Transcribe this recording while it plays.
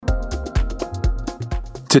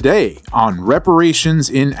Today on Reparations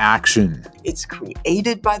in Action. It's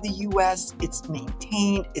created by the U.S., it's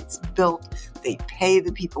maintained, it's built, they pay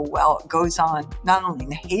the people well. It goes on not only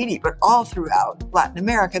in Haiti, but all throughout Latin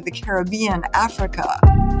America, the Caribbean, Africa.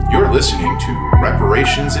 You're listening to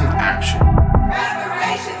Reparations in Action.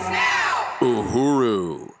 Reparations now!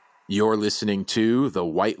 Uhuru. You're listening to the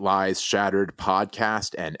White Lies Shattered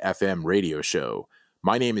podcast and FM radio show.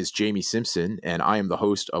 My name is Jamie Simpson, and I am the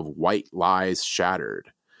host of White Lies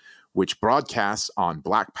Shattered, which broadcasts on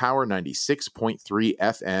Black Power 96.3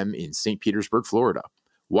 FM in St. Petersburg, Florida.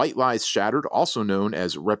 White Lies Shattered, also known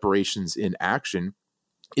as Reparations in Action,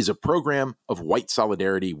 is a program of white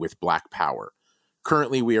solidarity with Black Power.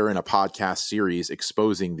 Currently, we are in a podcast series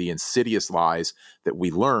exposing the insidious lies that we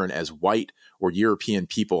learn as white or European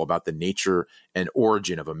people about the nature and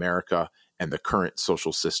origin of America and the current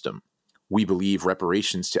social system. We believe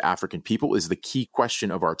reparations to African people is the key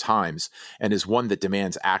question of our times and is one that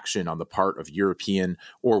demands action on the part of European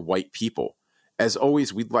or white people. As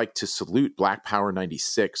always, we'd like to salute Black Power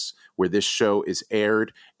 96, where this show is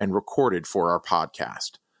aired and recorded for our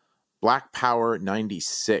podcast. Black Power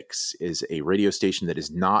 96 is a radio station that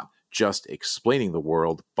is not just explaining the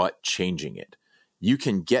world, but changing it. You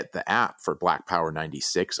can get the app for Black Power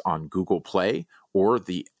 96 on Google Play or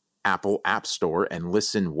the Apple App Store and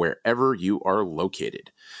listen wherever you are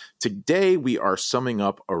located. Today, we are summing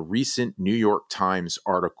up a recent New York Times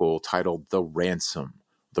article titled "The Ransom: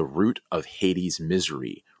 The Root of Haiti's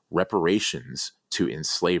Misery, Reparations to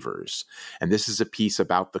Enslavers." And this is a piece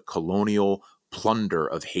about the colonial plunder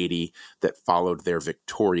of Haiti that followed their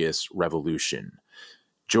victorious revolution.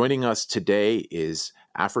 Joining us today is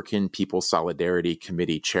African People Solidarity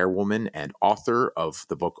Committee chairwoman and author of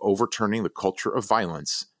the book Overturning the Culture of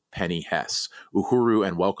Violence, Penny Hess. Uhuru,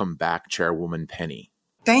 and welcome back, Chairwoman Penny.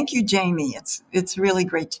 Thank you, Jamie. It's really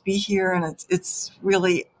great to be here, and it's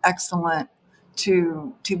really excellent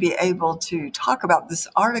to be able to talk about this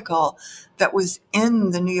article that was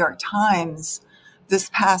in the New York Times this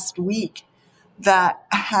past week that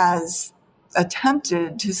has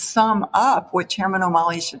attempted to sum up what Chairman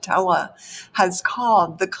Omali Yeshitela has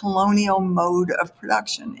called the colonial mode of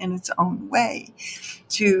production in its own way,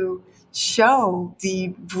 to show the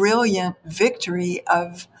brilliant victory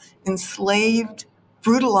of enslaved,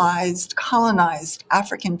 brutalized, colonized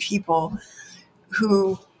African people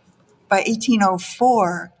who, by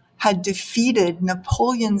 1804, had defeated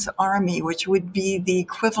Napoleon's army, which would be the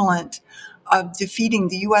equivalent of defeating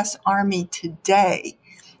the U.S. Army today,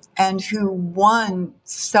 and who won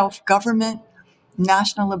self-government,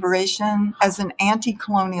 national liberation as an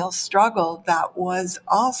anti-colonial struggle that was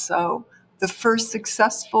also the first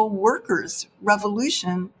successful workers'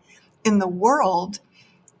 revolution in the world,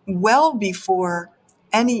 well before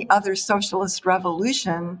any other socialist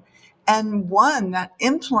revolution, and one that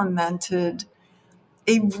implemented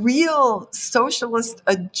a real socialist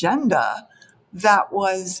agenda that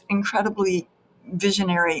was incredibly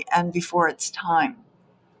visionary and before its time.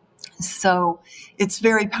 So it's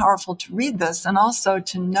very powerful to read this and also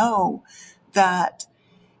to know that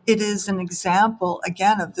it is an example,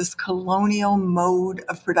 again, of this colonial mode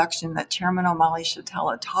of production that Chairman Omali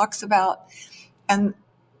Yeshitela talks about. And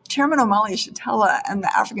Chairman Omali Yeshitela and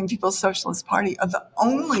the African People's Socialist Party are the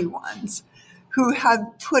only ones who have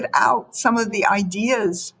put out some of the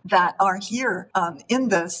ideas that are here in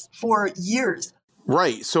this for years.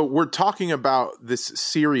 Right. So we're talking about this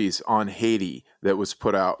series on Haiti that was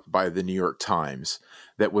put out by the New York Times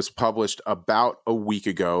that was published about a week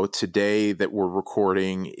ago. Today that we're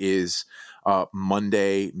recording is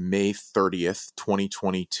Monday, May 30th,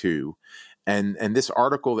 2022. And this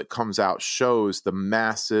article that comes out shows the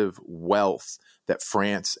massive wealth that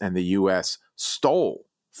France and the U.S. stole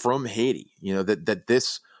from Haiti. You know, that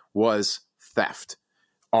this was theft.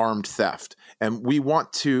 Armed theft. And we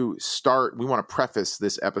want to preface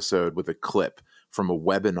this episode with a clip from a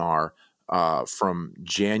webinar from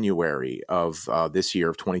January of this year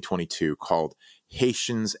of 2022 called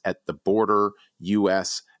Haitians at the Border,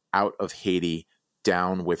 U.S. Out of Haiti,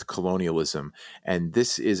 Down with Colonialism. And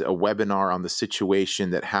this is a webinar on the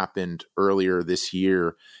situation that happened earlier this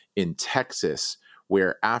year in Texas,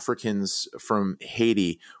 where Africans from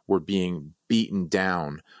Haiti were being beaten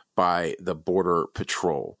down by the Border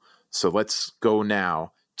Patrol. So let's go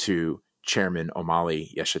now to Chairman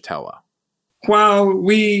Omali Yeshitela. While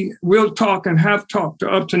we will talk and have talked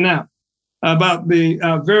up to now about the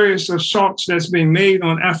various assaults that's been made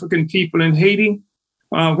on African people in Haiti,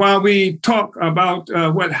 while we talk about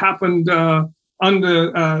what happened under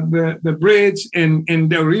the bridge in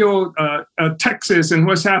Del Rio, Texas, and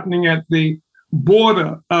what's happening at the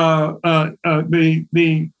border,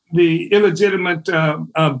 the illegitimate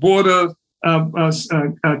border of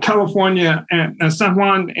California and San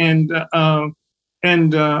Juan and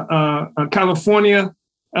California.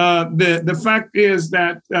 The fact is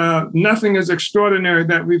that nothing is extraordinary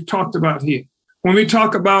that we've talked about here. When we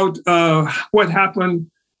talk about what happened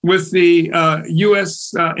with the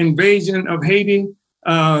U.S. invasion of Haiti,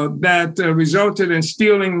 that resulted in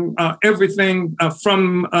stealing everything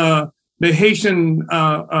from the Haitian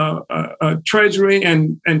treasury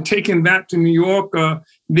and taking that to New York,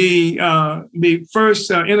 the first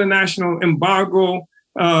international embargo,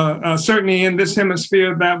 certainly in this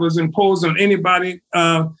hemisphere, that was imposed on anybody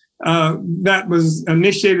that was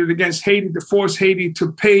initiated against Haiti to force Haiti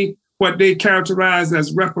to pay what they characterized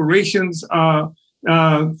as reparations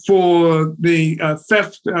for the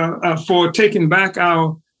theft, for taking back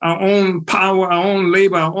our own power, our own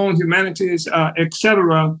labor, our own humanities,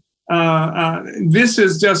 etc. This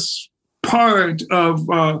is just part of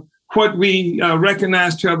what we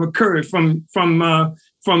recognize to have occurred from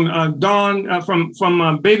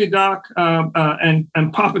Baby Doc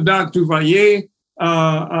and Papa Doc Duvalier.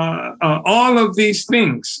 All of these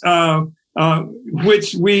things,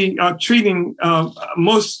 which we are treating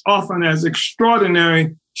most often as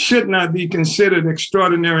extraordinary, should not be considered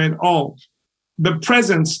extraordinary at all. The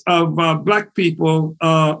presence of Black people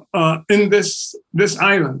in this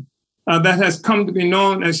island that has come to be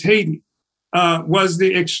known as Haiti was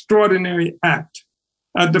the extraordinary act.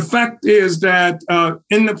 The fact is that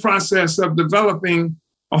in the process of developing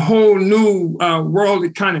a whole new world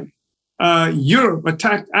economy, Europe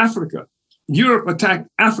attacked Africa.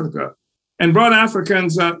 And brought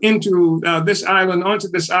Africans onto this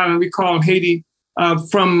island we call Haiti,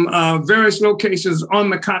 from various locations on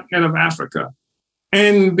the continent of Africa.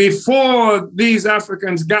 And before these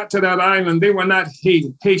Africans got to that island, they were not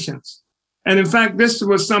Haitians. And in fact, this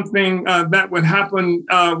was something that would happen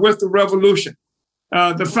with the revolution.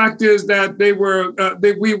 The fact is that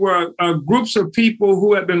we were groups of people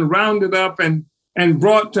who had been rounded up and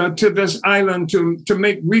brought to this island to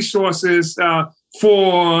make resources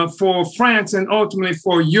for France and ultimately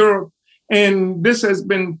for Europe. And this has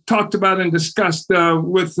been talked about and discussed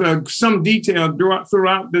with some detail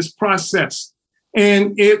throughout this process.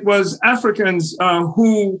 And it was Africans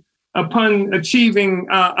who, upon achieving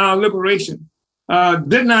our liberation,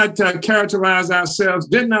 did not characterize ourselves,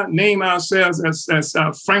 did not name ourselves as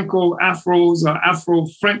Franco-Afros or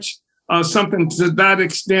Afro-French, something to that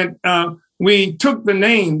extent. We took the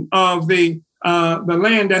name of the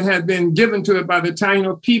land that had been given to it by the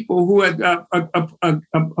Taino people who had,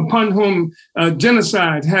 upon whom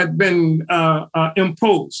genocide had been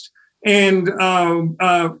imposed, and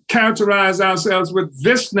characterize ourselves with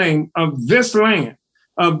this name of this land,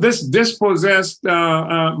 of this dispossessed,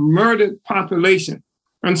 murdered population.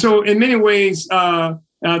 And so in many ways,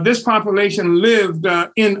 this population lived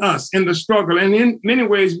in us, in the struggle. And in many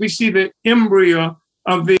ways, we see the embryo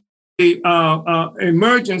of the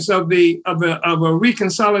emergence of a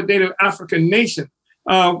reconsolidated African nation,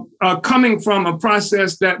 coming from a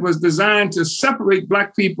process that was designed to separate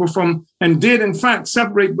Black people from, and did in fact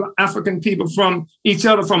separate African people from each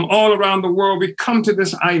other from all around the world. We come to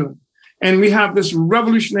this island, and we have this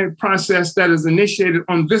revolutionary process that is initiated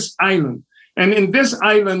on this island. And in this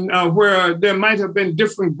island, where there might have been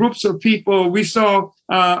different groups of people, we saw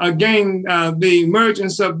again the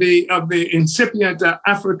emergence of the incipient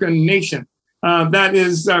African nation that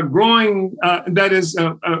is growing, that is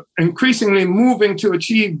increasingly moving to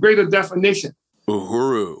achieve greater definition.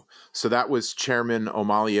 Uhuru. So that was Chairman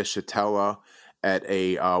Omalia Shatella at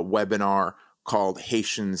a webinar called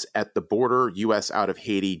Haitians at the Border, U.S. Out of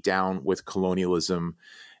Haiti, Down with Colonialism.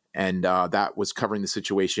 And that was covering the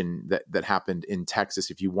situation that happened in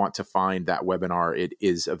Texas. If you want to find that webinar, it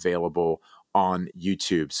is available on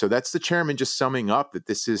YouTube. So that's the chairman just summing up that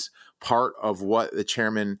this is part of what the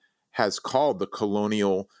chairman has called the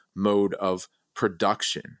colonial mode of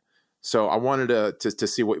production. So I wanted to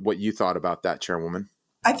see what you thought about that, Chairwoman.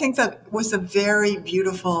 I think that was a very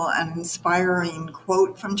beautiful and inspiring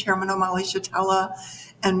quote from Chairman Omali Shatella,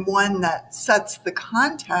 and one that sets the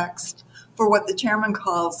context for what the chairman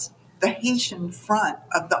calls the Haitian front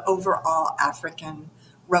of the overall African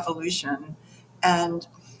revolution. And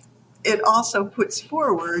it also puts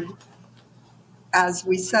forward, as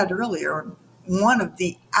we said earlier, one of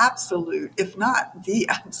the absolute, if not the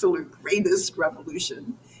absolute greatest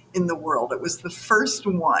revolution in the world. It was the first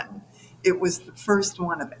one. It was the first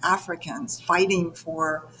one of Africans fighting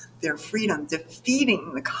for their freedom,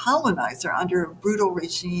 defeating the colonizer under a brutal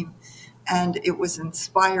regime. And it was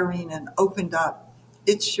inspiring and opened up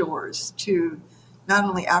its shores to not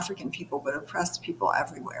only African people, but oppressed people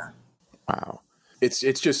everywhere. Wow. It's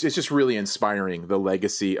just really inspiring, the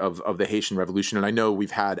legacy of the Haitian Revolution. And I know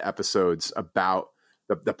we've had episodes about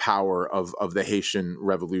the power of the Haitian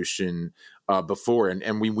Revolution before,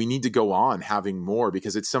 and we need to go on having more,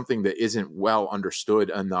 because it's something that isn't well understood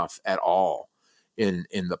enough at all in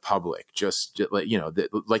the public. Just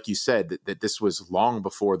like you said, that this was long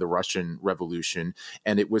before the Russian Revolution,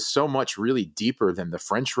 and it was so much really deeper than the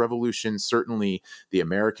French Revolution, certainly the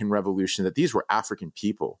American Revolution, that these were African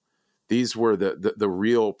people. These were the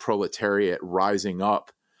real proletariat rising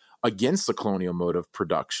up against the colonial mode of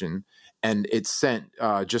production. And it sent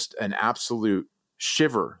just an absolute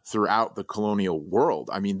shiver throughout the colonial world.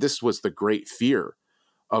 I mean, this was the great fear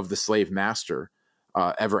of the slave master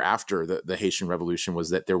ever after the Haitian Revolution, was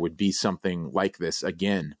that there would be something like this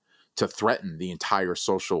again to threaten the entire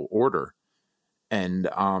social order. And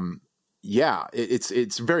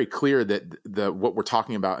it's very clear that what we're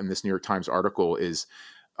talking about in this New York Times article is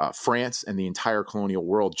France and the entire colonial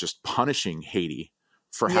world just punishing Haiti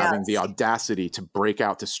for having the audacity to break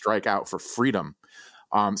out, to strike out for freedom.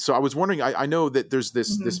 So I was wondering, I know that there's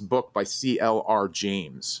this book by C.L.R.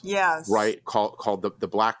 James, right, called the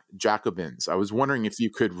Black Jacobins. I was wondering if you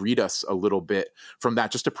could read us a little bit from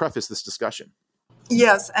that, just to preface this discussion.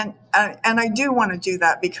 Yes, and I do want to do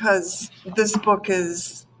that, because this book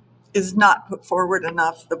is not put forward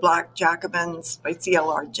enough. The Black Jacobins by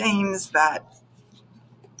C.L.R. James, that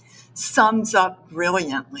sums up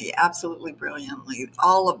brilliantly, absolutely brilliantly,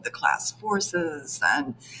 all of the class forces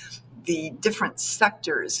and the different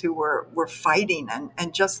sectors who were fighting,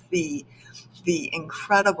 and just the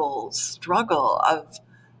incredible struggle of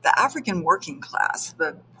the African working class,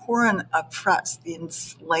 the poor and oppressed, the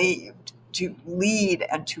enslaved, to lead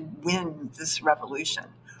and to win this revolution.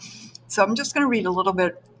 So I'm just going to read a little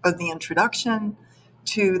bit of the introduction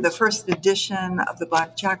to the first edition of the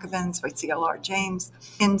Black Jacobins by C.L.R. James.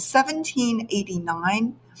 In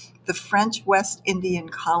 1789, the French West Indian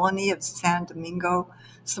colony of San Domingo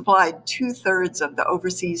supplied 2/3 of the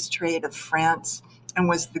overseas trade of France and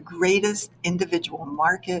was the greatest individual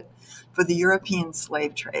market for the European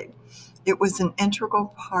slave trade. It was an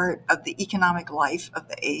integral part of the economic life of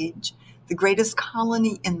the age, the greatest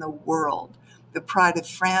colony in the world, the pride of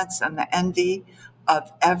France and the envy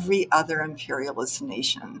of every other imperialist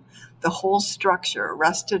nation. The whole structure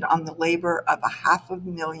rested on the labor of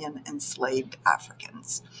 500,000 enslaved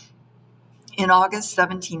Africans. In August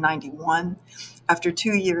 1791, after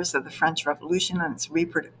 2 years of the French Revolution and its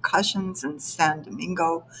repercussions in San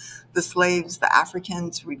Domingo, the slaves, the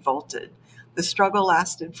Africans, revolted. The struggle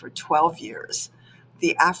lasted for 12 years.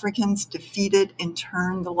 The Africans defeated in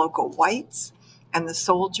turn the local whites and the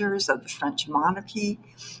soldiers of the French monarchy,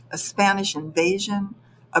 a Spanish invasion,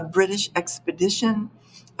 a British expedition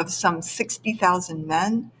of some 60,000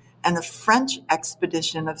 men, and a French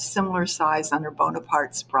expedition of similar size under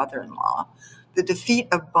Bonaparte's brother-in-law. The defeat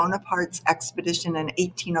of Bonaparte's expedition in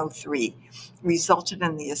 1803 resulted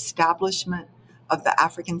in the establishment of the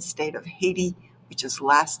African state of Haiti, which has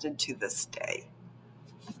lasted to this day.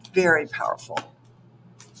 Very powerful.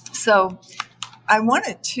 So I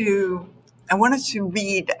wanted to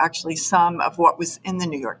read actually some of what was in the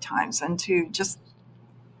New York Times, and to just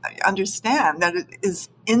understand that it is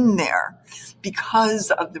in there because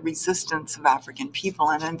of the resistance of African people,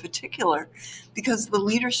 and in particular because the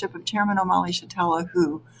leadership of Chairman Omali Yeshitela,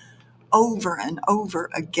 who over and over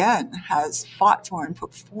again has fought for and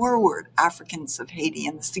put forward Africans of Haiti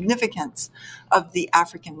and the significance of the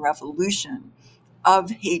African Revolution of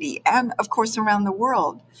Haiti and, of course, around the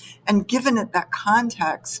world, and given it that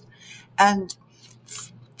context, and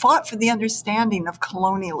fought for the understanding of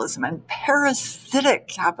colonialism and parasitic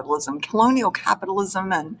capitalism, colonial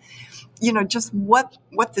capitalism, and just what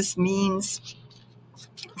this means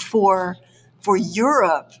for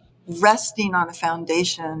Europe, resting on a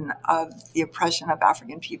foundation of the oppression of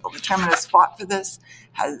African people. The chairman has fought for this,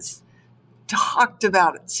 has talked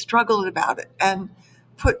about it, struggled about it, and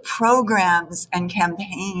put programs and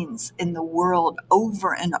campaigns in the world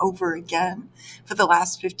over and over again for the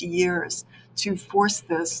last 50 years to force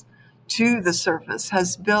this to the surface,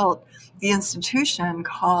 has built the institution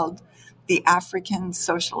called the African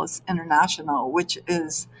Socialist International, which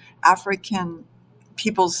is African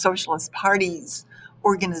People's Socialist Parties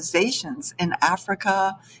organizations in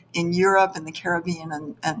Africa, in Europe, in the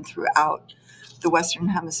Caribbean, and throughout the Western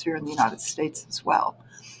Hemisphere in the United States as well.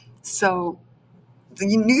 So the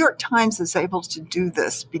New York Times is able to do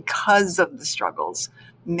this because of the struggles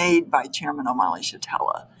made by Chairman Omali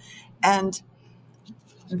Yeshitela. And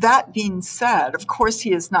that being said, of course,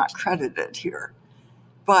 he is not credited here,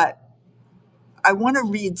 but I want to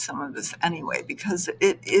read some of this anyway, because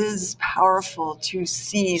it is powerful to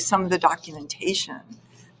see some of the documentation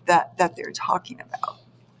that they're talking about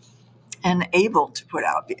and able to put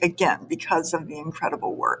out, again, because of the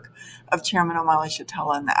incredible work of Chairman Omali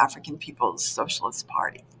Yeshitela and the African People's Socialist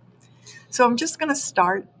Party. So I'm just going to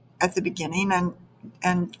start at the beginning,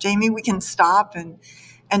 and Jamie, we can stop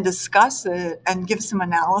and discuss it and give some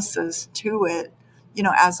analysis to it,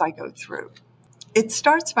 as I go through. It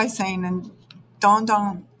starts by saying in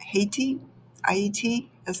Dondon, Haiti,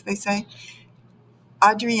 as they say,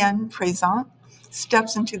 Adrienne Présent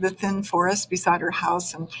steps into the thin forest beside her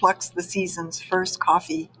house and plucks the season's first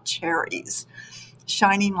coffee cherries,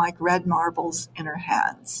 shining like red marbles in her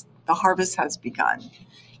hands. The harvest has begun.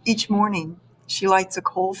 Each morning, she lights a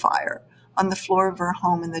coal fire on the floor of her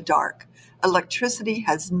home in the dark. Electricity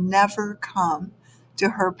has never come to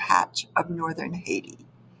her patch of northern Haiti.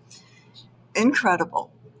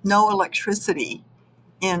 Incredible. No electricity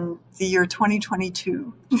in the year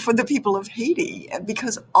 2022 for the people of Haiti,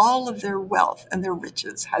 because all of their wealth and their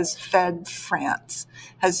riches has fed France,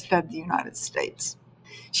 has fed the United States.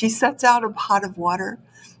 She sets out a pot of water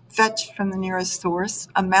fetched from the nearest source,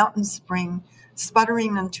 a mountain spring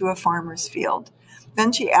sputtering into a farmer's field.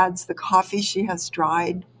 Then she adds the coffee she has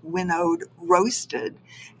dried, winnowed, roasted,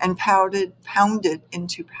 and pounded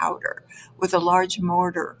into powder with a large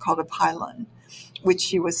mortar called a pilon, which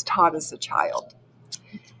she was taught as a child.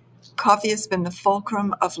 Coffee has been the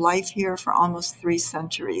fulcrum of life here for almost 3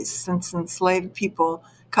 centuries, since enslaved people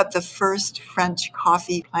cut the first French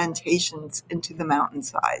coffee plantations into the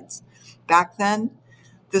mountainsides. Back then,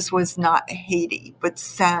 this was not Haiti, but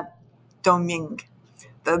Saint-Domingue,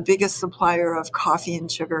 the biggest supplier of coffee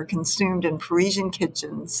and sugar consumed in Parisian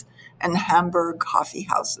kitchens and Hamburg coffee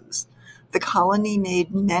houses. The colony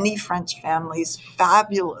made many French families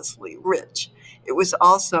fabulously rich. It was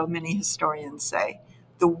also, many historians say,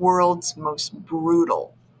 the world's most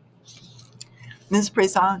brutal. Ms.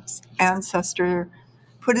 Présent's ancestor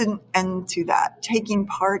put an end to that, taking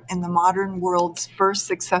part in the modern world's first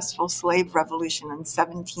successful slave revolution in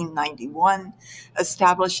 1791,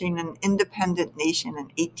 establishing an independent nation in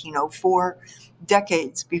 1804,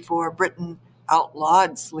 decades before Britain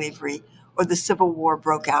outlawed slavery or the Civil War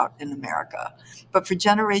broke out in America. But for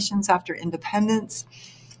generations after independence,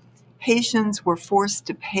 Haitians were forced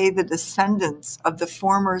to pay the descendants of the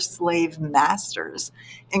former slave masters,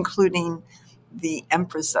 including the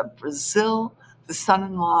Empress of Brazil, the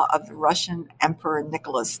son-in-law of the Russian Emperor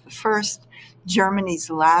Nicholas I, Germany's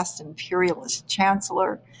last imperialist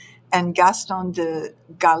chancellor, and Gaston de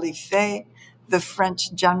Gallifet, the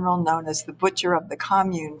French general known as the Butcher of the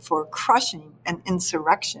Commune, for crushing an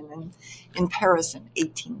insurrection in Paris in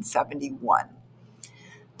 1871.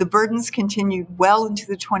 The burdens continued well into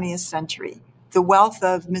the 20th century. The wealth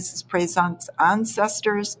of Mrs. Présent's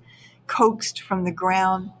ancestors, coaxed from the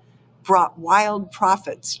ground, brought wild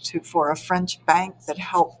profits for a French bank that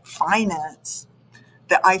helped finance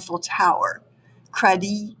the Eiffel Tower,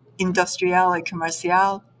 Crédit Industriel et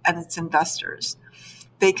Commercial, and its investors.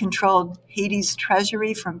 They controlled Haiti's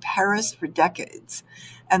treasury from Paris for decades,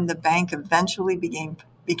 and the bank eventually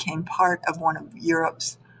became part of one of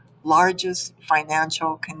Europe's largest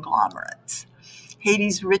financial conglomerates.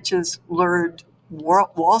 Haiti's riches lured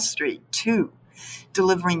Wall Street, too,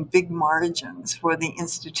 delivering big margins for the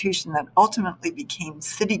institution that ultimately became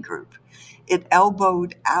Citigroup. It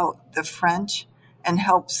elbowed out the French and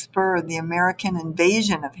helped spur the American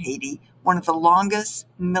invasion of Haiti, one of the longest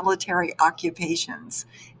military occupations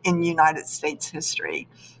in United States history.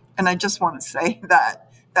 And I just want to say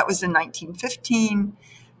that was in 1915,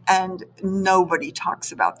 and nobody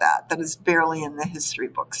talks about that. That is barely in the history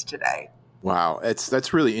books today. Wow,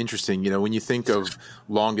 that's really interesting. When you think of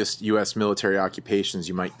longest U.S. military occupations,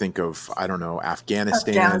 you might think of, I don't know,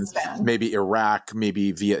 Afghanistan, maybe Iraq,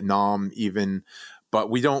 maybe Vietnam, even. But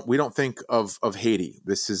we don't think of Haiti.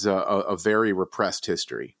 This is a very repressed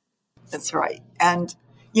history. That's right. And,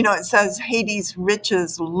 it says Haiti's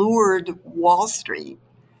riches lured Wall Street,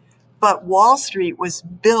 but Wall Street was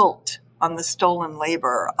built on the stolen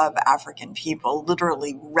labor of African people,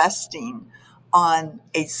 literally resting on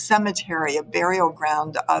a cemetery, a burial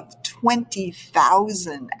ground of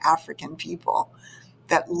 20,000 African people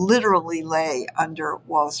that literally lay under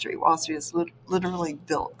Wall Street. Wall Street is literally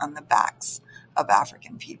built on the backs of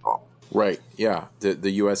African people. Right. Yeah.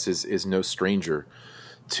 The U.S. is no stranger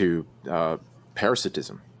to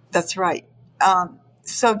parasitism. That's right.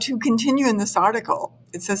 So to continue in this article,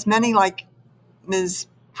 it says many like Ms.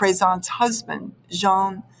 Présent's husband,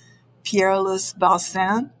 Jean Pierre-Louis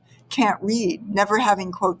Balsan, can't read, never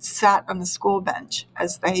having, quote, sat on the school bench,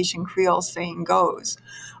 as the Haitian Creole saying goes.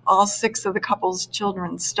 All 6 of the couple's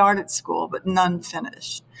children started school, but none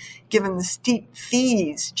finished. Given the steep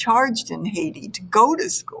fees charged in Haiti to go to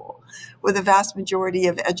school, where the vast majority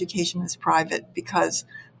of education is private because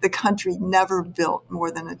the country never built more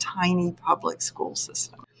than a tiny public school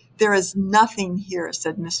system. There is nothing here,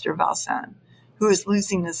 said Mr. Valsin, who is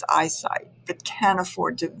losing his eyesight but can't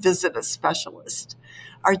afford to visit a specialist.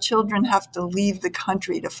 Our children have to leave the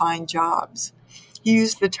country to find jobs. He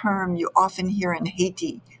used the term you often hear in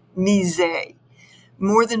Haiti, misère.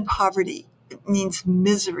 More than poverty, it means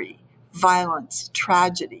misery, violence,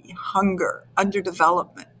 tragedy, hunger,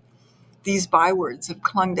 underdevelopment. These bywords have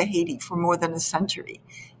clung to Haiti for more than a century.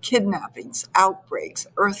 Kidnappings, outbreaks,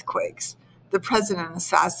 earthquakes, the president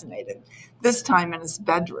assassinated, this time in his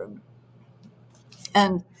bedroom.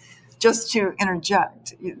 And just to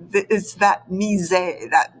interject, it's that misère,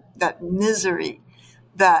 that misery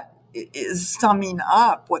that is summing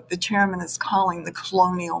up what the chairman is calling the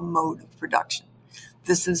colonial mode of production.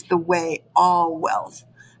 This is the way all wealth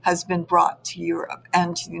has been brought to Europe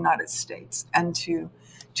and to the United States and to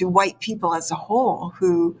white people as a whole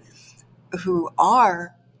who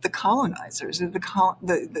are the colonizers of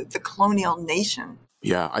the colonial nation.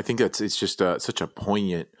 Yeah, I think it's just such a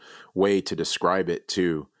poignant way to describe it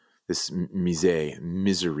too. This misère,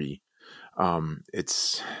 misery.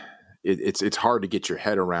 It's hard to get your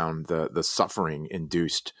head around the suffering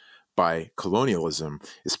induced by colonialism,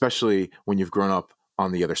 especially when you've grown up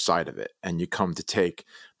on the other side of it and you come to take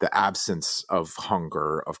the absence of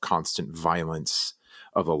hunger, of constant violence,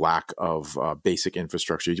 of a lack of basic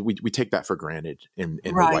infrastructure. We take that for granted in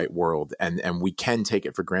Right. the white world, and we can take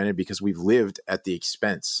it for granted because we've lived at the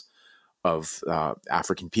expense of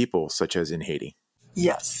African people, such as in Haiti.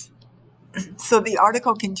 Yes. So the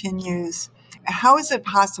article continues. How is it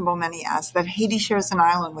possible, many ask, that Haiti shares an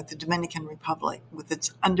island with the Dominican Republic with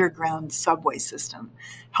its underground subway system,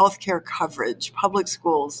 healthcare coverage, public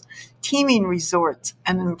schools, teeming resorts,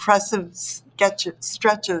 and impressive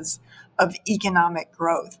stretches of economic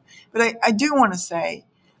growth? But I do want to say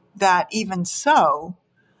that even so,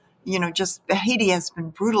 just Haiti has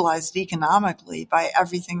been brutalized economically by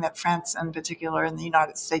everything that France in particular and the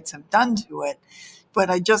United States have done to it. But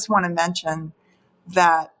I just want to mention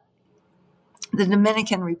that the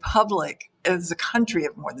Dominican Republic is a country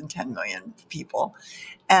of more than 10 million people.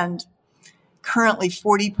 And currently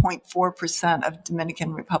 40.4% of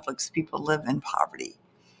Dominican Republic's people live in poverty.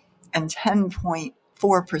 And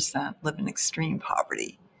 10.4% live in extreme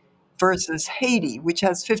poverty versus Haiti, which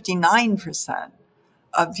has 59%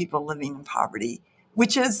 of people living in poverty,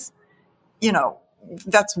 which is,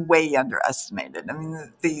 that's way underestimated. I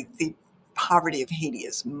mean, the poverty of Haiti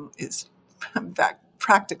is in fact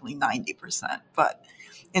practically 90%. But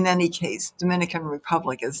in any case, Dominican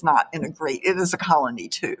Republic is not it is a colony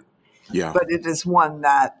too. Yeah. But it is one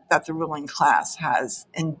that the ruling class has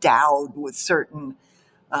endowed with certain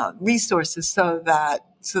resources so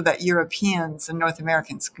that Europeans and North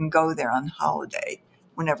Americans can go there on holiday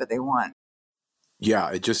whenever they want. Yeah,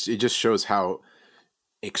 it just shows how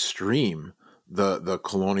extreme the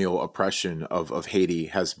colonial oppression of Haiti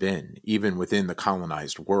has been, even within the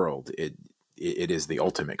colonized world. It is the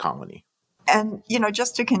ultimate colony. And,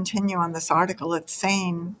 just to continue on this article, it's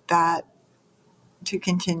saying that to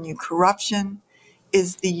continue, corruption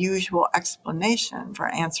is the usual explanation for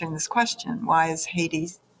answering this question. Why is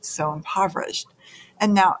Haiti so impoverished?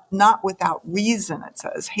 And now, not without reason, it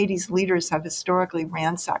says, Haiti's leaders have historically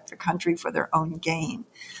ransacked the country for their own gain.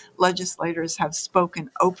 Legislators have spoken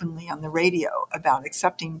openly on the radio about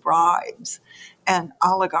accepting bribes, and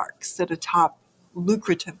oligarchs sit atop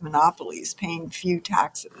lucrative monopolies paying few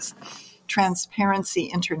taxes. Transparency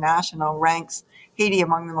International ranks Haiti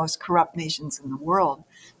among the most corrupt nations in the world,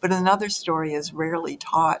 but another story is rarely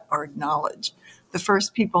taught or acknowledged. The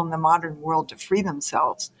first people in the modern world to free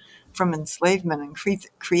themselves from enslavement and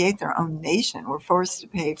create their own nation were forced to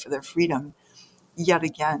pay for their freedom yet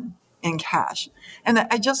again in cash. And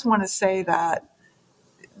I just want to say that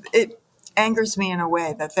it angers me in a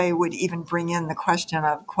way that they would even bring in the question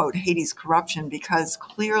of, quote, Haiti's corruption, because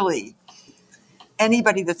clearly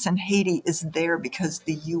anybody that's in Haiti is there because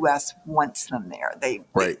the U.S. wants them there. They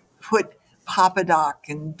put Papa Doc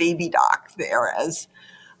and Baby Doc there as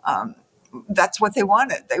that's what they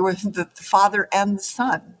wanted. They were the father and the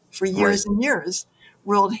son for years and years,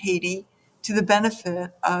 ruled Haiti to the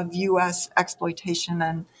benefit of U.S.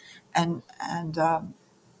 exploitation and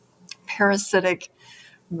parasitic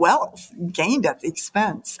wealth gained at the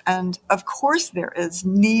expense. And of course there is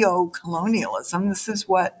neo-colonialism. This is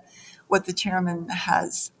what the chairman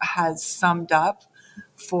has summed up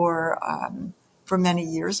for many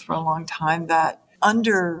years, for a long time, that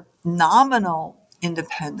under nominal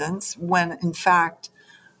independence, when in fact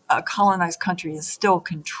a colonized country is still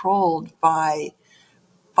controlled by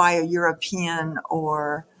a European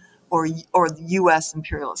or the U.S.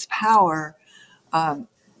 imperialist power,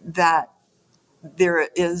 that there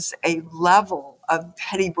is a level of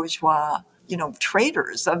petty bourgeois,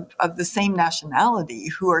 traders of the same nationality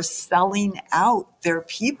who are selling out their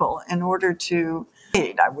people in order to,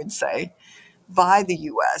 I would say, by the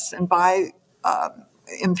U.S. and by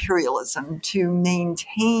imperialism to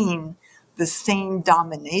maintain the same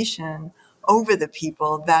domination over the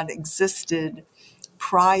people that existed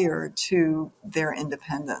prior to their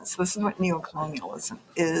independence. This is what neocolonialism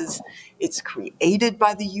is. It's created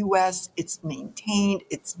by the U.S., it's maintained,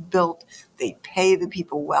 it's built, they pay the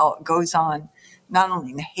people well. It goes on not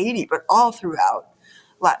only in Haiti, but all throughout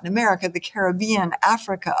Latin America, the Caribbean,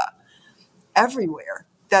 Africa, everywhere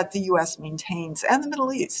that the U.S. maintains, and the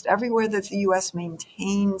Middle East, everywhere that the U.S.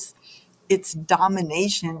 maintains its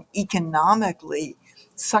domination economically,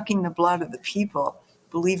 sucking the blood of the people.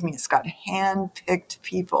 Believe me, it's got hand-picked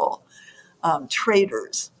people,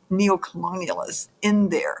 traders, neocolonialists in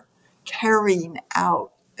there, carrying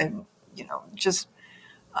out and, just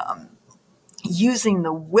using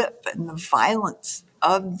the whip and the violence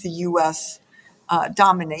of the U.S.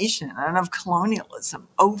 Domination and of colonialism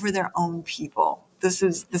over their own people. This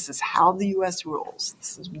is how the U.S. rules.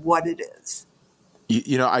 This is what it is.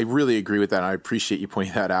 I really agree with that. And I appreciate you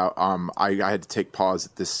pointing that out. I had to take pause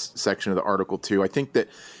at this section of the article too. I think that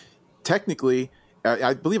technically,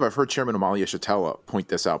 I believe I've heard Chairman Amalia Shatella point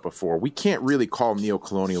this out before. We can't really call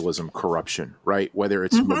neocolonialism corruption, right? Whether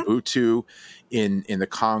it's Mobutu in the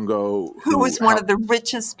Congo, who was one of the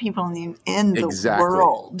richest people in the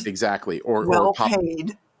world, exactly, or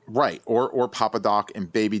paid, right? Or Papa Doc and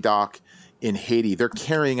Baby Doc in Haiti. They're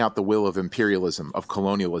carrying out the will of imperialism, of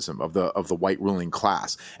colonialism, of the white ruling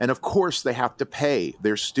class. And of course they have to pay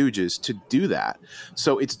their stooges to do that.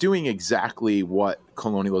 So it's doing exactly what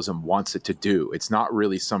colonialism wants it to do. It's not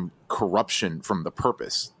really some corruption from the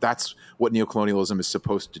purpose. That's what neocolonialism is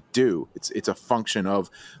supposed to do. It's a function of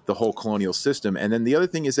the whole colonial system. And then the other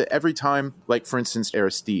thing is that every time, like for instance,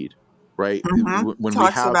 Aristide, right? When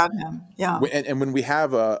talks we have, about him, yeah. And when we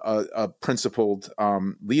have a principled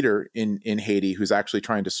leader in Haiti who's actually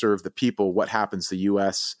trying to serve the people, what happens? The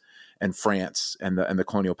U.S. and France and the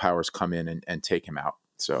colonial powers come in and take him out.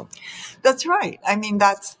 So that's right. I mean,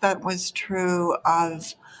 that was true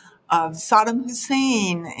of Saddam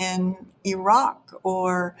Hussein in Iraq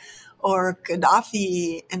or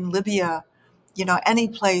Gaddafi in Libya. Any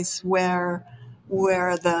place where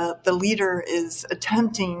the leader is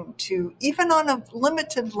attempting to, even on a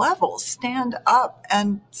limited level, stand up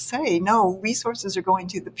and say, no, resources are going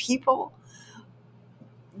to the people.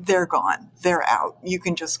 They're gone. They're out. You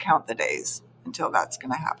can just count the days until that's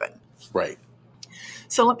going to happen. Right.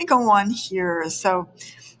 So let me go on here. So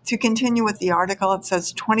to continue with the article, it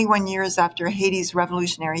says 21 years after Haiti's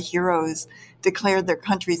revolutionary heroes declared their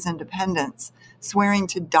country's independence, swearing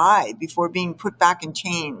to die before being put back in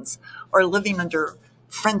chains or living under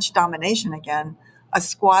French domination again, a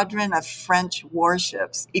squadron of French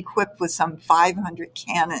warships equipped with some 500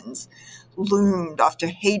 cannons loomed off to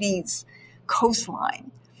Haiti's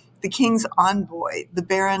coastline. The king's envoy, the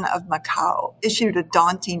Baron of Macau, issued a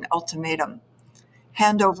daunting ultimatum: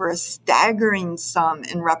 hand over a staggering sum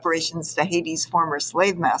in reparations to Haiti's former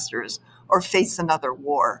slave masters or face another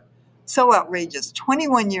war. So outrageous.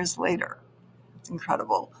 21 years later. It's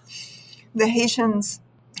incredible. The Haitians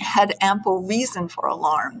had ample reason for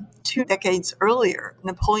alarm. 2 decades earlier,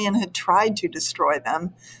 Napoleon had tried to destroy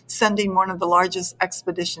them, sending one of the largest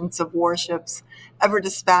expeditions of warships ever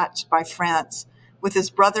dispatched by France, with his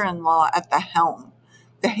brother-in-law at the helm.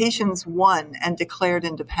 The Haitians won and declared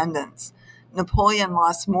independence. Napoleon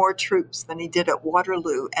lost more troops than he did at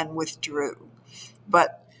Waterloo and withdrew.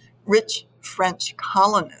 But rich French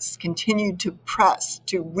colonists continued to press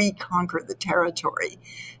to reconquer the territory,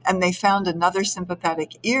 and they found another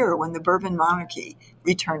sympathetic ear when the Bourbon monarchy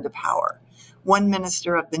returned to power. One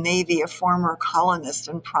minister of the Navy, a former colonist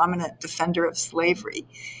and prominent defender of slavery,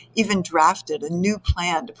 even drafted a new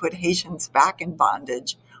plan to put Haitians back in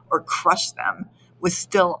bondage or crush them with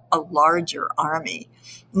still a larger army.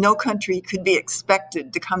 No country could be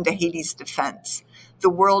expected to come to Haiti's defense. The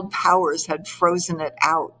world powers had frozen it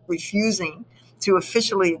out, refusing to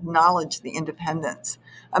officially acknowledge the independence.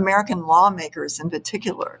 American lawmakers in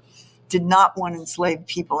particular did not want enslaved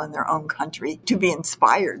people in their own country to be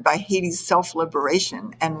inspired by Haiti's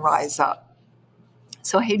self-liberation and rise up.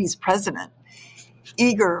 So Haiti's president,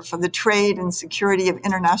 eager for the trade and security of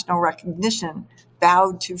international recognition,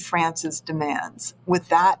 bowed to France's demands. With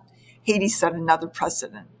that, Haiti set another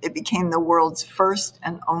precedent. It became the world's first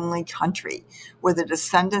and only country where the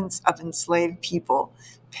descendants of enslaved people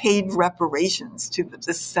paid reparations to the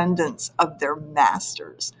descendants of their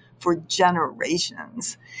masters for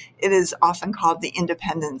generations. It is often called the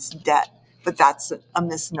independence debt, but that's a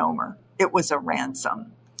misnomer. It was a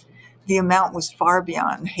ransom. The amount was far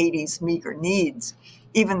beyond Haiti's meager needs.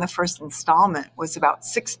 Even the first installment was about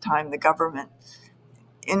 6 times the government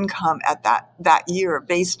income at that year,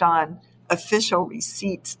 based on official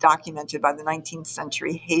receipts documented by the 19th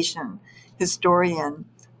century Haitian historian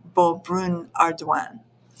Beaubrun Ardouin.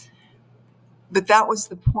 But that was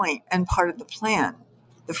the point and part of the plan.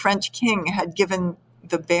 The French king had given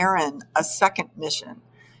the Baron a second mission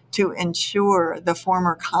to ensure the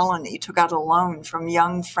former colony took out a loan from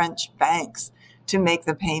young French banks to make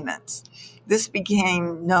the payments. This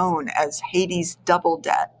became known as Haiti's double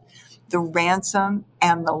debt, the ransom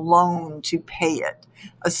and the loan to pay it,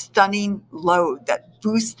 a stunning load that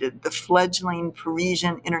boosted the fledgling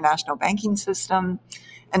Parisian international banking system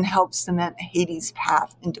and helped cement Haiti's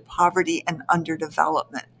path into poverty and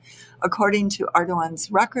underdevelopment. According to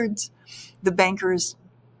Ardouin's records, the bankers'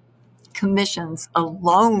 commissions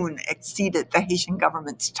alone exceeded the Haitian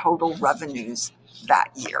government's total revenues that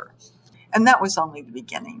year. And that was only the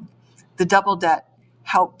beginning. The double debt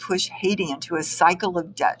helped push Haiti into a cycle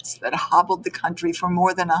of debts that hobbled the country for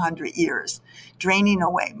more than 100 years, draining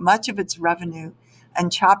away much of its revenue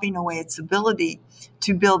and chopping away its ability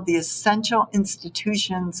to build the essential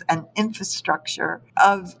institutions and infrastructure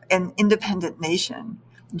of an independent nation.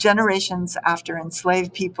 Generations after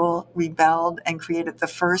enslaved people rebelled and created the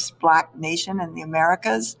first Black nation in the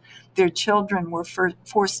Americas, their children were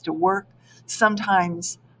forced to work,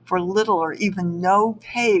 sometimes for little or even no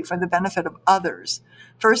pay for the benefit of others.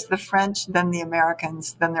 First the French, then the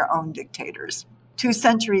Americans, then their own dictators. 2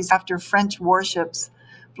 centuries after French warships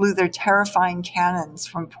blew their terrifying cannons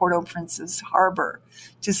from Port-au-Prince's harbor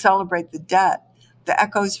to celebrate the debt, the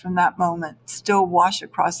echoes from that moment still wash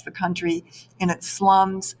across the country in its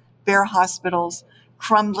slums, bare hospitals,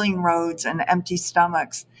 crumbling roads, and empty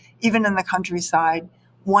stomachs, even in the countryside,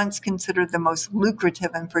 once considered the most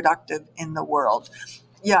lucrative and productive in the world.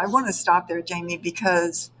 Yeah, I want to stop there, Jamie,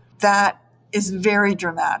 because that is very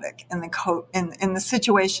dramatic in the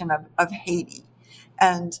situation of Haiti.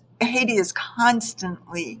 And Haiti is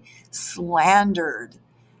constantly slandered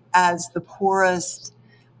as the poorest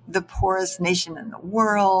nation in the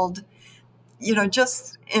world,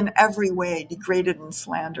 just in every way degraded and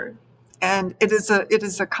slandered. And it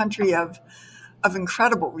is a country of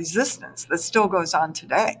incredible resistance that still goes on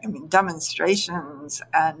today. I mean, demonstrations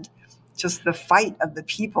and just the fight of the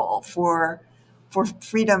people for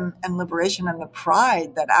freedom and liberation and the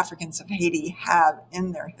pride that Africans of Haiti have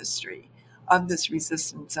in their history of this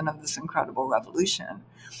resistance and of this incredible revolution.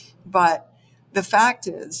 But the fact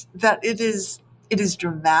is that it is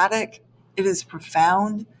dramatic, it is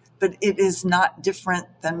profound, but it is not different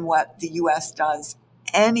than what the U.S. does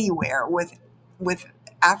anywhere with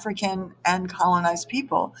African and colonized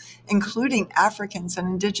people, including Africans and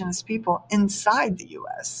indigenous people inside the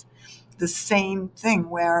U.S. The same thing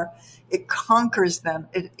where it conquers them,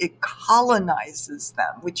 it colonizes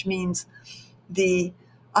them, which means the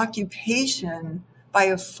occupation by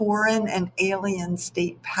a foreign and alien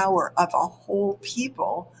state power of a whole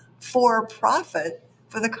people for profit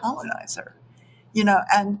for the colonizer.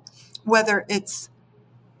 And whether it's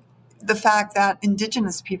the fact that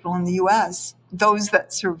indigenous people in the U.S., those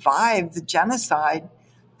that survived the genocide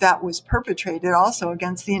that was perpetrated also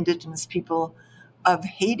against the indigenous people of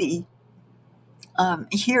Haiti,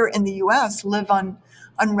 here in the U.S. live on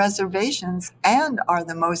reservations and are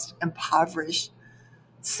the most impoverished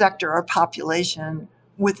sector or population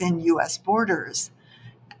within U.S. borders,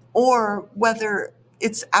 or whether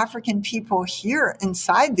it's African people here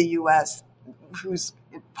inside the U.S. whose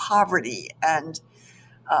poverty and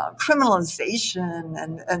criminalization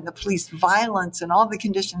and the police violence and all the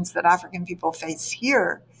conditions that African people face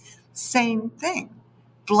here, same thing,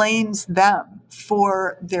 blames them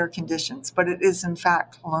for their conditions. But it is, in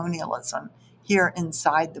fact, colonialism here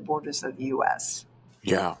inside the borders of the U.S.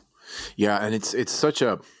 Yeah. Yeah. And it's such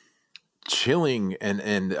a chilling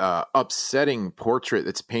and upsetting portrait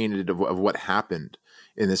that's painted of what happened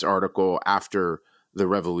in this article after the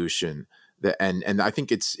revolution. And I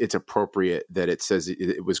think it's appropriate that it says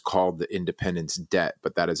it was called the independence debt,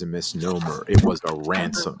 but that is a misnomer. It was a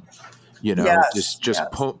ransom, Yes, just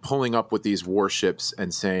pulling up with these warships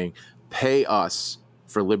and saying, pay us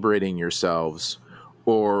for liberating yourselves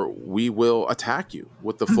or we will attack you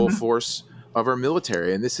with the full force of our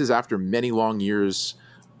military. And this is after many long years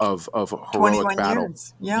of heroic 21 battle.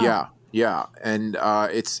 years. Yeah. Yeah. And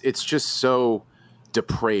it's just so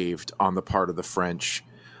depraved on the part of the French.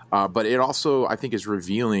 But it also, I think, is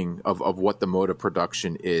revealing of what the mode of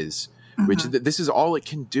production is, which this is all it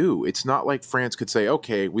can do. It's not like France could say,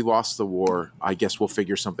 okay, we lost the war, I guess we'll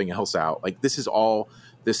figure something else out. Like, this is all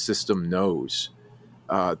this system knows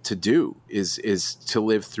to do is to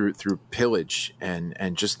live through pillage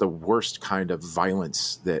and just the worst kind of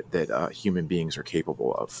violence that human beings are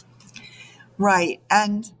capable of. Right.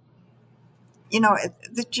 And,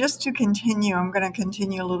 just to continue, I'm going to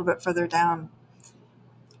continue a little bit further down.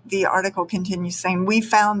 The article continues saying, we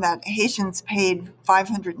found that Haitians paid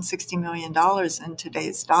 $560 million in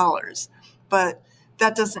today's dollars, but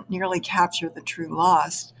that doesn't nearly capture the true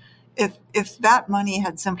loss. If that money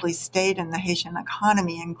had simply stayed in the Haitian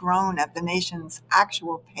economy and grown at the nation's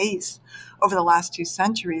actual pace over the last 2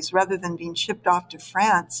 centuries, rather than being shipped off to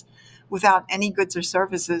France without any goods or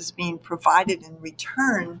services being provided in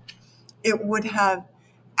return, it would have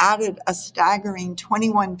added a staggering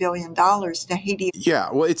 $21 billion to Haiti. Yeah,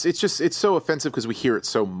 well, it's so offensive because we hear it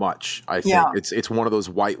so much. I think it's one of those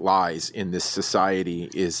white lies in this society,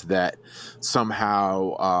 is that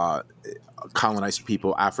somehow colonized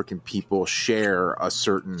people, African people, share a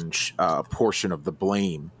certain portion of the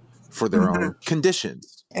blame for their own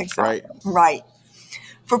conditions. Exactly. Right.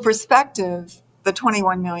 For perspective, the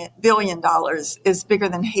 $21 billion is bigger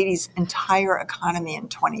than Haiti's entire economy in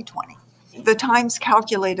 2020. The Times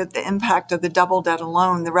calculated the impact of the double debt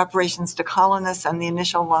alone, the reparations to colonists and the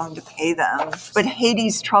initial loan to pay them. But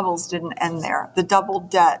Haiti's troubles didn't end there. The double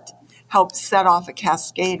debt helped set off a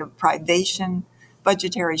cascade of privation,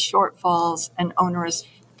 budgetary shortfalls, and onerous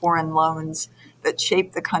foreign loans that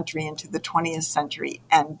shaped the country into the 20th century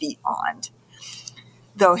and beyond.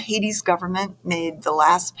 Though Haiti's government made the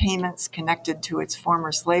last payments connected to its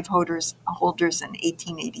former slaveholders in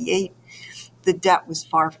 1888, the debt was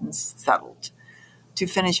far from settled. To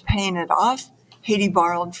finish paying it off, Haiti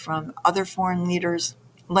borrowed from other foreign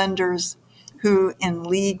lenders who, in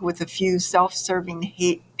league with a few self-serving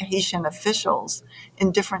Haitian officials,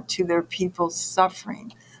 indifferent to their people's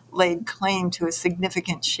suffering, laid claim to a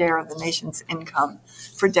significant share of the nation's income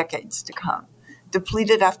for decades to come.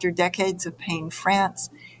 Depleted after decades of paying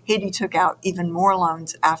France, Haiti took out even more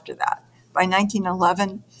loans after that. By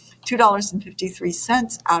 1911,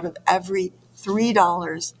 $2.53 out of every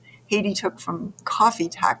 $3 Haiti took from coffee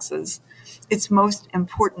taxes, its most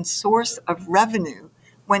important source of revenue,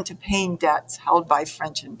 went to paying debts held by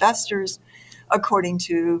French investors, according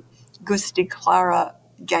to Gusty Clara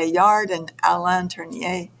Gaillard and Alain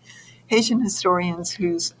Ternier, Haitian historians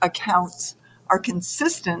whose accounts are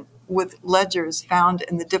consistent with ledgers found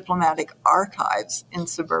in the diplomatic archives in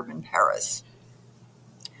suburban Paris.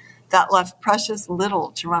 That left precious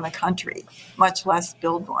little to run a country, much less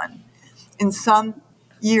build one. In some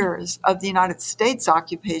years of the United States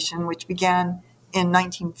occupation, which began in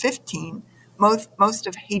 1915, most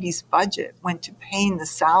of Haiti's budget went to paying the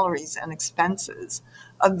salaries and expenses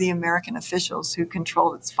of the American officials who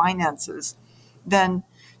controlled its finances, then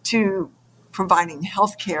to providing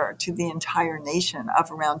health care to the entire nation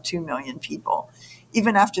of around 2 million people.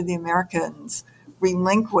 Even after the Americans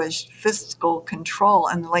relinquished fiscal control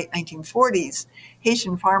in the late 1940s,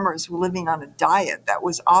 Haitian farmers were living on a diet that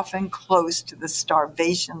was often close to the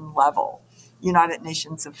starvation level, United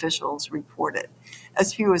Nations officials reported.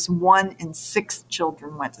 As few as 1 in 6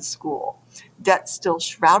 children went to school. Debt still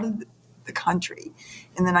shrouded the country.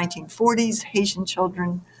 In the 1940s, Haitian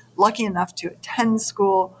children lucky enough to attend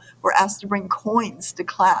school were asked to bring coins to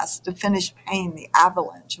class to finish paying the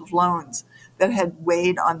avalanche of loans that had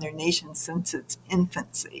weighed on their nation since its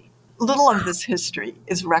infancy. Little of this history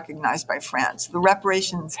is recognized by France. The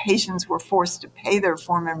reparations Haitians were forced to pay their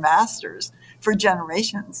former masters for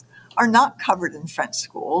generations are not covered in French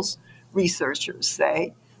schools, researchers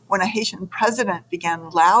say. When a Haitian president began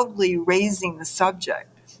loudly raising the subject,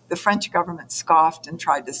 the French government scoffed and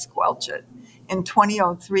tried to squelch it. In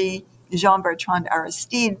 2003, Jean-Bertrand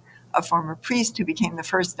Aristide, a former priest who became the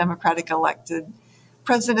first democratic elected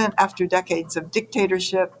president after decades of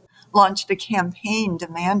dictatorship, launched a campaign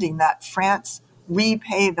demanding that France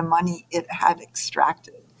repay the money it had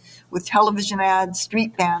extracted. With television ads,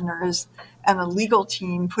 street banners, and a legal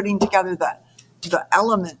team putting together the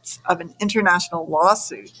elements of an international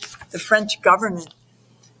lawsuit, the French government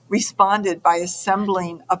responded by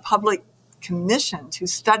assembling a public commission to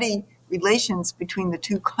study relations between the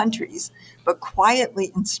two countries, but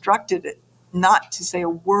quietly instructed it not to say a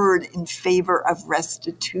word in favor of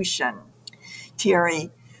restitution.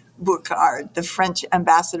 Thierry Burchard, the French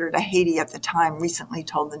ambassador to Haiti at the time, recently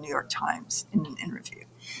told the New York Times in an interview.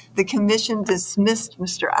 The commission dismissed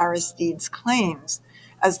Mr. Aristide's claims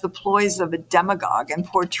as the ploys of a demagogue and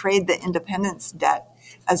portrayed the independence debt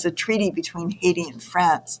as a treaty between Haiti and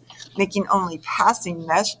France, making only passing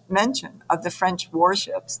mention of the French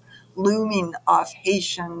warships looming off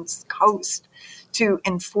Haitian's coast to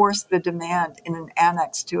enforce the demand in an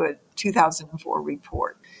annex to a 2004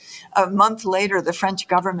 report. A month later, the French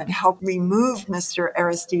government helped remove Mr.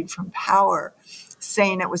 Aristide from power,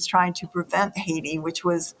 saying it was trying to prevent Haiti, which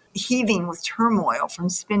was heaving with turmoil, from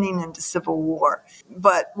spinning into civil war.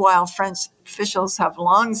 But while French officials have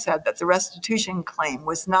long said that the restitution claim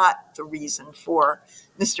was not the reason for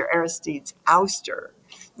Mr. Aristide's ouster,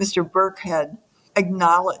 Mr. Burchard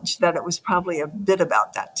acknowledged that it was probably a bit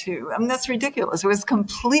about that too. I mean, that's ridiculous. It was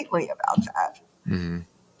completely about that. Mm-hmm.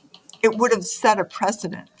 It would have set a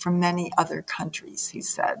precedent for many other countries, he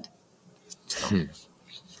said. So,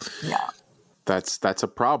 yeah. That's a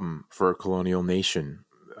problem for a colonial nation.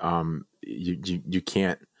 You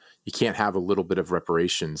can't have a little bit of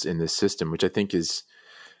reparations in this system, which I think is,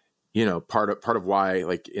 part of why,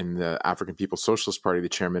 like in the African People's Socialist Party, the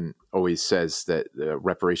chairman always says that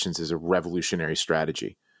reparations is a revolutionary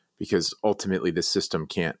strategy, because ultimately this system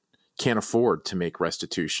can't afford to make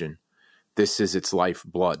restitution. This is its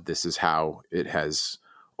lifeblood. This is how it has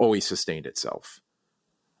always sustained itself.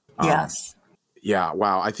 Yes. Yeah.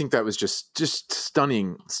 Wow. I think that was just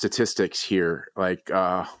stunning statistics here. Like,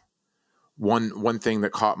 one thing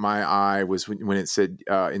that caught my eye was when it said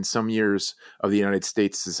in some years of the United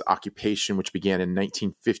States' occupation, which began in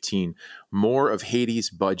 1915, more of Haiti's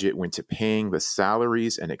budget went to paying the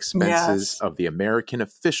salaries and expenses of the American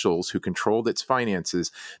officials who controlled its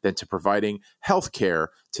finances than to providing health care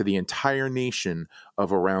to the entire nation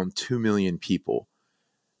of around 2 million people.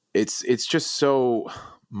 It's just so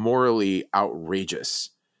morally outrageous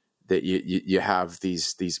that you have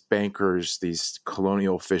these bankers, these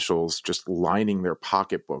colonial officials just lining their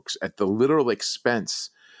pocketbooks at the literal expense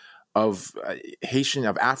of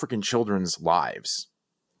African children's lives.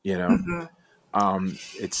 Mm-hmm.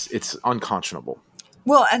 It's unconscionable.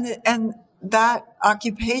 Well, and that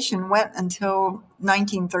occupation went until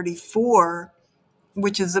 1934,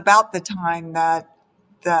 which is about the time that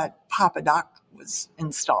Papa Doc was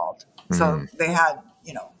installed. Mm-hmm. So they had,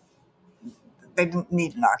 they didn't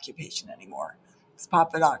need an occupation anymore.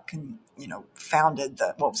 Papa Doc founded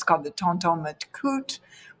what was called the Tonton Macoute,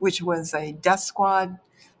 which was a death squad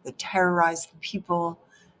that terrorized the people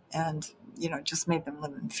and, just made them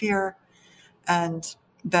live in fear. And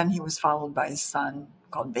then he was followed by his son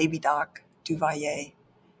called Baby Doc Duvalier,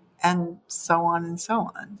 and so on and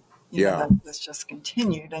so on. This just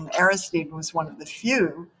continued. And Aristide was one of the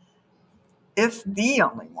few, if the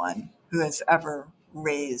only one, who has ever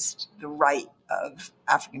raised the right of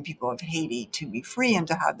African people of Haiti to be free and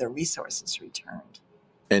to have their resources returned.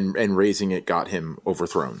 And raising it got him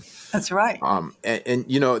overthrown. That's right.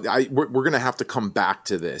 We're going to have to come back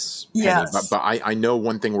to this. Yes. Penny, but I know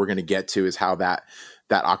one thing we're going to get to is how that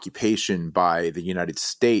occupation by the United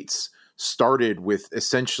States started with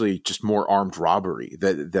essentially just more armed robbery.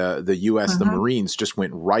 The U.S., mm-hmm. the Marines just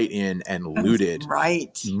went right in and looted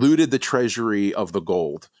the treasury of the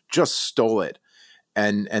gold, just stole it.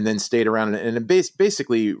 And then stayed around and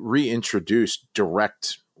basically reintroduced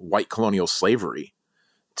direct white colonial slavery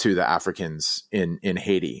to the Africans in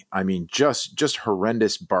Haiti. I mean, just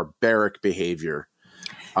horrendous, barbaric behavior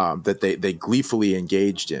that they gleefully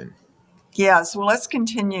engaged in. Yes. Well, let's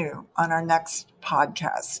continue on our next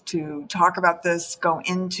podcast to talk about this, go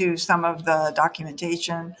into some of the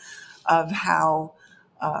documentation of how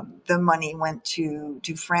the money went to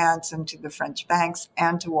France and to the French banks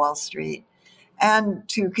and to Wall Street, and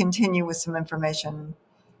to continue with some information,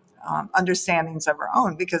 understandings of our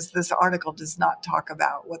own, because this article does not talk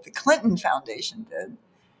about what the Clinton Foundation did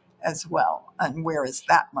as well, and where is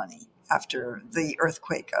that money after the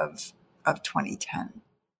earthquake of 2010.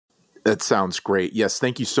 That sounds great. Yes,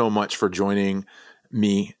 thank you so much for joining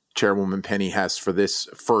me, Chairwoman Penny Hess, for this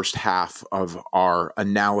first half of our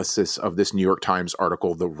analysis of this New York Times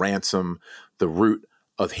article, The Ransom, the Root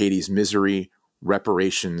of Haiti's Misery,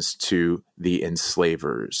 Reparations to the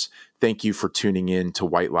Enslavers. Thank you for tuning in to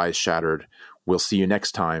White Lies Shattered. We'll see you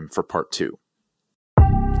next time for part 2.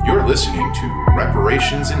 You're listening to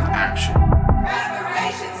Reparations in Action.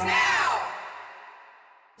 Reparations now!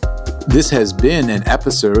 This has been an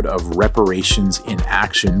episode of Reparations in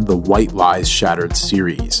Action, the White Lies Shattered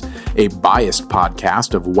series, a biased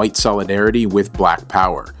podcast of white solidarity with Black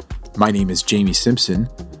power. My name is Jamie Simpson.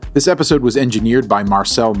 This episode was engineered by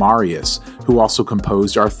Marcel Marius, who also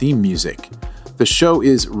composed our theme music. The show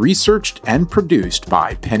is researched and produced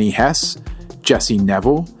by Penny Hess, Jesse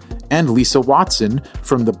Neville, and Lisa Watson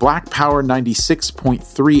from the Black Power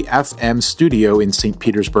 96.3 FM studio in St.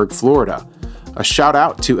 Petersburg, Florida. A shout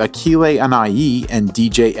out to Akile Anai and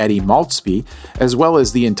DJ Eddie Maltzby, as well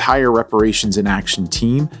as the entire Reparations in Action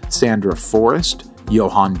team, Sandra Forrest,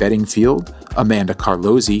 Johan Bedingfield, Amanda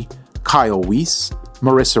Carlozzi, Kyle Weiss,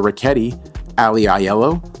 Marissa Ricchetti, Ali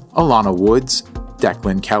Aiello, Alana Woods,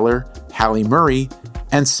 Declan Keller, Hallie Murray,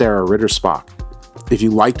 and Sarah Rittersbach. If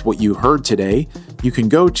you liked what you heard today, you can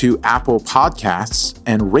go to Apple Podcasts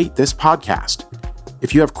and rate this podcast.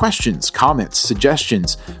 If you have questions, comments,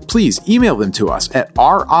 suggestions, please email them to us at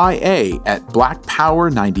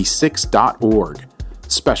ria@blackpower96.org.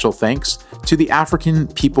 Special thanks to the African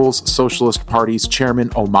People's Socialist Party's chairman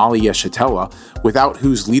Omali Yeshitela, without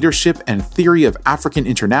whose leadership and theory of African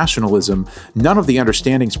internationalism, none of the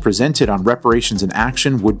understandings presented on Reparations in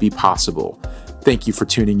Action would be possible. Thank you for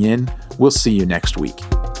tuning in. We'll see you next week.